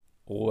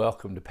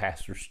Welcome to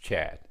Pastor's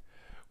Chat.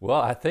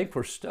 Well, I think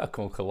we're stuck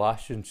on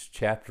Colossians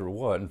chapter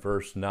 1,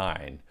 verse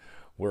 9,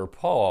 where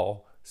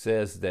Paul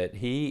says that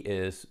he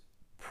is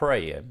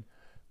praying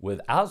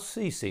without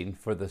ceasing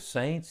for the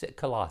saints at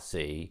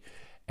Colossae,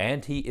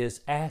 and he is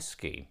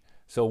asking.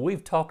 So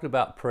we've talked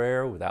about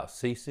prayer without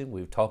ceasing.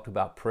 We've talked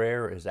about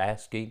prayer as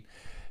asking.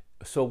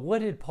 So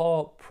what did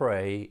Paul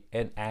pray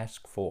and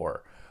ask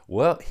for?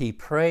 Well, he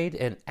prayed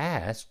and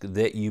asked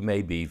that you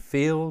may be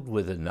filled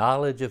with the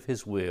knowledge of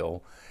his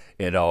will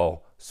in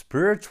all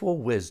spiritual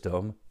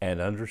wisdom and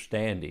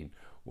understanding.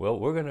 Well,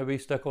 we're going to be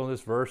stuck on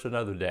this verse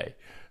another day.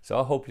 So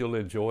I hope you'll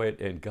enjoy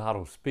it and God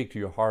will speak to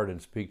your heart and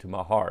speak to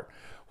my heart.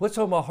 What's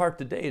on my heart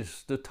today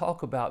is to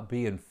talk about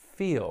being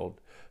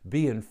filled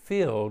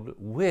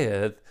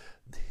with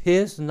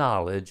his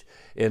knowledge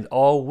in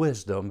all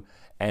wisdom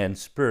and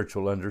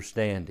spiritual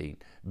understanding.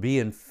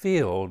 Being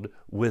filled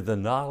with the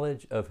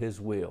knowledge of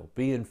his will.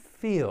 Being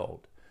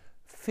filled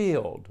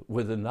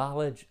with the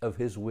knowledge of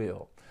his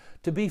will.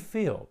 To be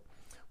filled,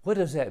 what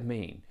does that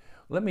mean?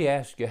 Let me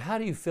ask you, how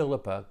do you fill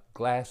up a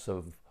glass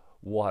of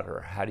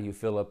water? How do you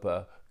fill up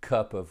a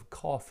cup of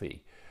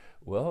coffee?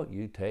 Well,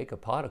 you take a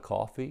pot of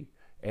coffee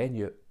and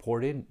you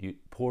pour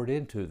it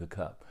into the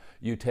cup.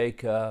 You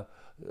take, turn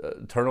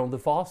on the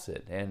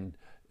faucet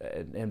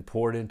and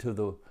pour it into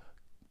the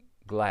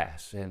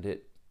glass, and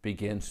it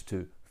begins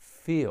to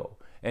fill.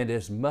 And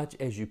as much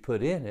as you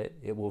put in it,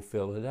 it will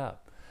fill it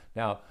up.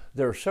 Now,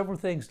 there are several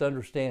things to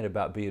understand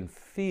about being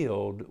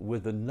filled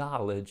with the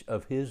knowledge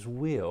of his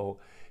will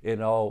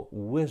in all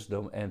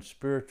wisdom and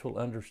spiritual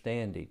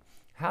understanding.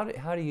 How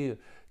do you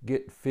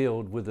get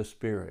filled with the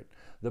Spirit?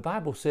 The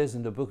Bible says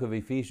in the book of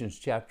Ephesians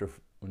chapter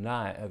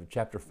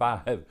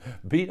 5,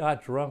 be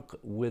not drunk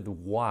with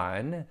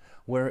wine,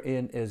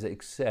 wherein is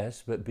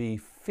excess, but be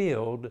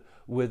filled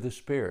with the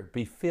Spirit.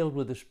 Be filled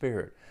with the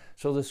Spirit.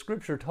 So the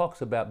scripture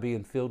talks about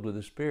being filled with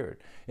the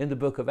Spirit. In the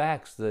book of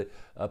Acts, the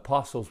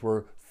apostles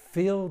were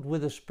filled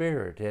with the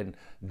Spirit, and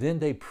then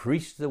they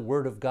preached the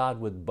word of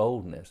God with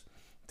boldness.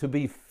 To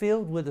be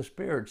filled with the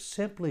Spirit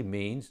simply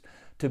means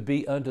to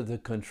be under the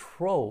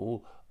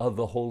control of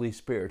the Holy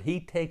Spirit.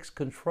 He takes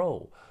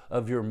control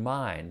of your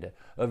mind,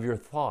 of your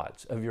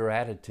thoughts, of your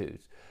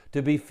attitudes.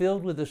 To be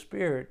filled with the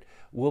Spirit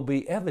will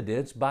be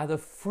evidenced by the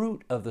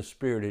fruit of the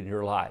Spirit in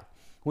your life.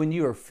 When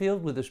you are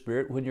filled with the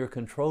Spirit, when you're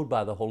controlled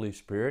by the Holy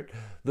Spirit,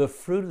 the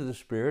fruit of the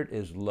Spirit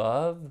is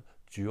love,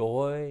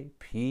 joy,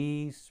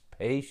 peace,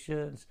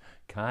 patience,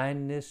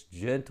 kindness,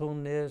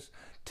 gentleness,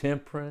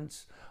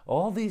 temperance,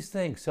 all these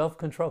things,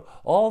 self-control,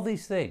 all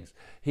these things,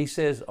 he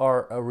says,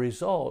 are a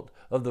result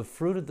of the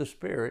fruit of the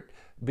Spirit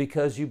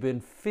because you've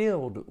been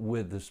filled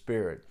with the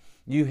Spirit.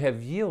 You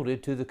have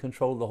yielded to the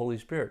control of the Holy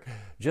Spirit.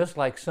 Just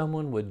like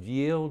someone would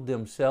yield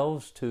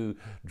themselves to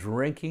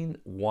drinking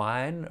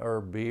wine or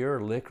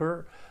beer,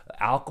 liquor,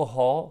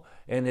 alcohol,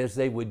 and as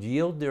they would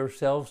yield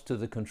themselves to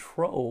the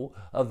control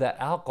of that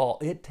alcohol,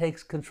 it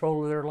takes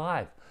control of their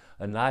life.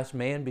 A nice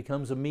man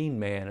becomes a mean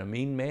man. A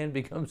mean man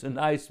becomes a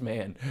nice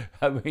man.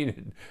 I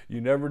mean, you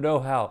never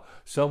know how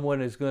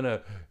someone is going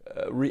to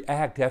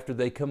react after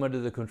they come under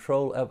the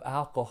control of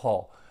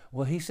alcohol.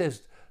 Well, he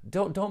says,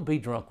 don't be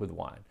drunk with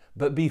wine,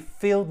 but be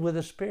filled with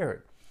the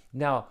Spirit.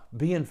 Now,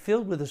 being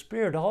filled with the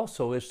Spirit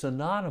also is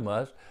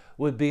synonymous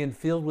with being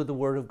filled with the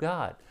Word of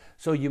God.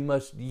 So you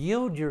must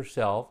yield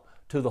yourself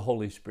to the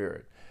Holy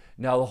Spirit.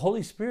 Now, the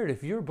Holy Spirit,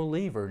 if you're a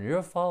believer and you're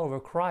a follower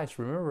of Christ,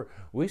 remember,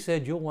 we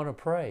said you'll want to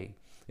pray.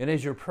 And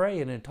as you're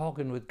praying and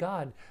talking with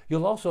God,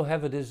 you'll also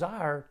have a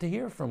desire to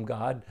hear from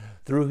God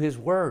through His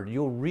Word.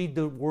 You'll read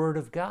the Word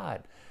of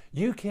God.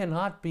 You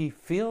cannot be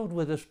filled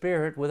with the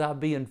Spirit without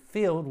being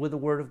filled with the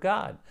Word of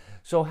God.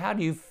 So how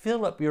do you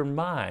fill up your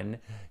mind,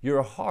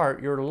 your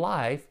heart, your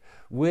life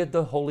with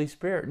the Holy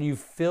Spirit? And you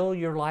fill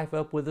your life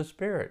up with the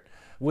Spirit,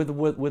 with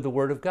the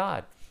Word of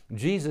God.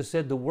 Jesus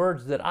said, the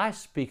words that I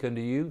speak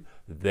unto you,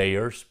 they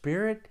are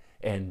spirit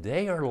and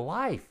they are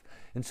life.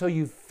 And so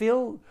you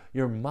fill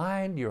your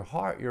mind, your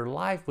heart, your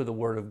life with the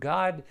Word of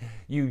God.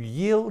 You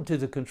yield to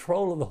the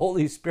control of the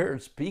Holy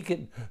Spirit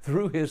speaking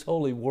through His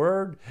holy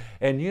Word.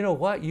 And you know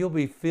what? You'll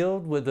be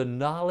filled with the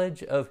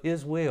knowledge of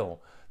His will.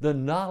 The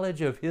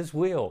knowledge of His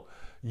will.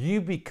 You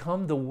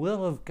become the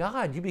will of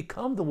God. You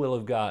become the will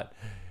of God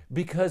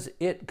because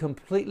it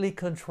completely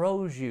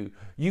controls you.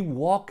 You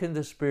walk in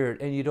the Spirit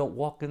and you don't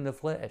walk in the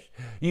flesh.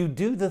 You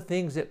do the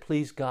things that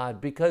please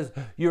God because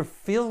you're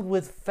filled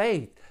with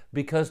faith.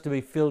 Because to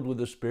be filled with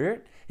the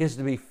Spirit is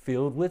to be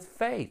filled with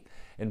faith.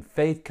 And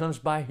faith comes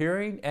by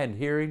hearing, and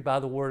hearing by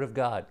the Word of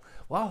God.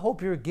 Well, I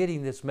hope you're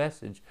getting this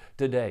message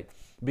today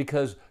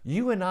because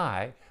you and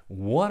I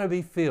want to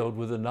be filled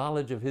with the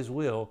knowledge of His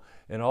will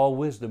and all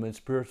wisdom and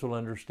spiritual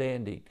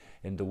understanding.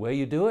 And the way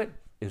you do it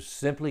is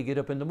simply get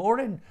up in the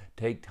morning,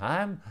 take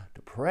time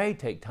to pray,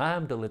 take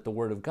time to let the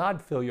Word of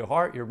God fill your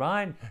heart, your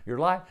mind, your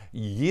life.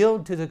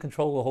 Yield to the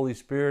control of the Holy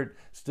Spirit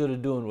instead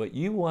of doing what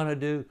you want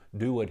to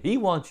do what He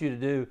wants you to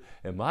do.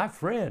 And my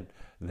friend,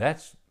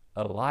 that's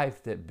a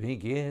life that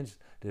begins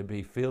to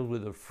be filled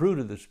with the fruit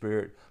of the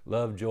Spirit,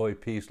 love, joy,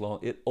 peace, long.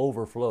 It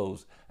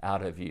overflows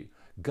out of you.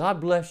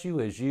 God bless you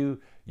as you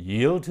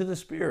yield to the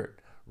Spirit,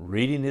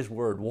 reading His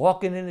Word,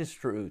 walking in His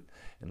truth,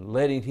 and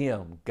letting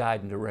Him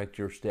guide and direct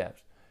your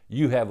steps.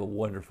 You have a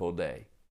wonderful day.